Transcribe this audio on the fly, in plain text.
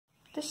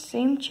This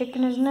same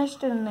chicken is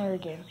nested in there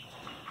again.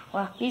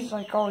 Well, he's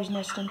like always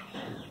nesting.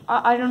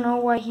 I don't know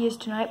why he is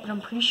tonight, but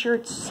I'm pretty sure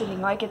it's sitting.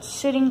 Like it's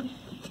sitting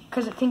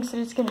because it thinks that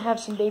it's going to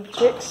have some baby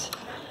chicks.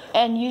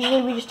 And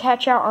usually we just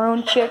hatch out our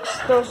own chicks.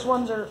 Those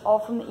ones are all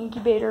from the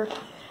incubator.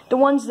 The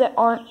ones that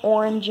aren't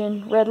orange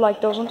and red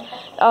like those ones,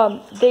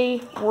 they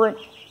were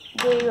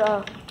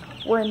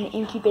in the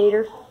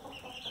incubator.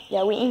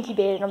 Yeah, we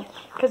incubated them.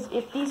 Because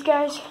if these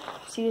guys,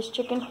 see this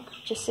chicken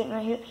just sitting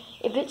right here?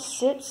 If it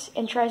sits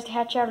and tries to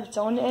hatch out its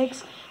own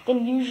eggs,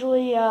 then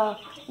usually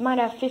it might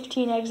have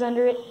 15 eggs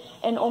under it,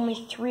 and only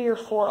 3 or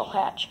 4 will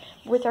hatch.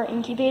 With our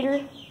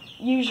incubator,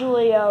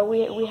 usually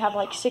we have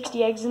like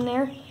 60 eggs in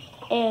there,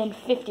 and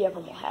 50 of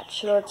them will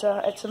hatch. So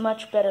it's a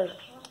much better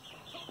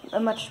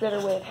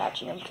way of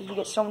hatching them because we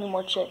get so many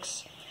more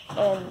chicks,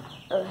 and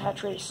our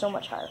hatch rate is so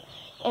much higher.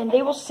 And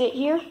they will sit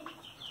here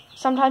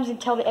sometimes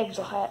until the eggs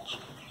will hatch.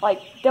 Like,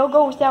 they'll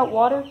go without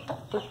water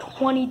for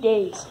 20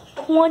 days.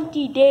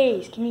 20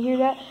 days! Can you hear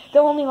that?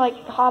 They'll only,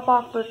 like, hop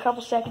off for a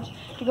couple seconds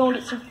to go and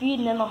get some feed,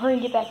 and then they'll hurry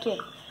and get back in.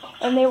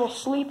 And they will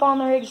sleep on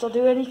their eggs. They'll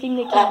do anything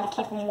they can to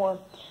keep them warm.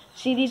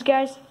 See these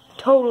guys?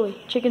 Totally.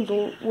 Chickens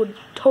would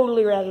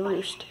totally rather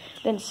roost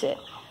than sit.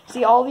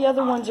 See, all the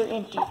other ones are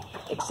empty,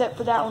 except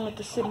for that one with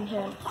the sitting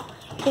hen.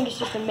 I think it's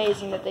just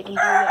amazing that they can do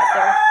that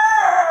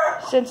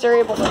there, since they're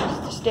able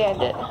to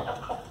stand it.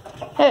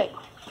 Hey!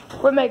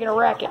 Quit making a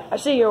racket. I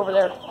see you over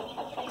there.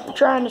 I'm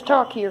trying to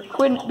talk here.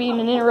 Quit being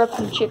an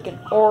interrupting chicken,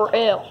 or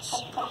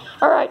else.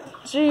 Alright,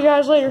 see you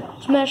guys later.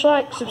 Smash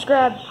like,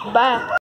 subscribe. Bye.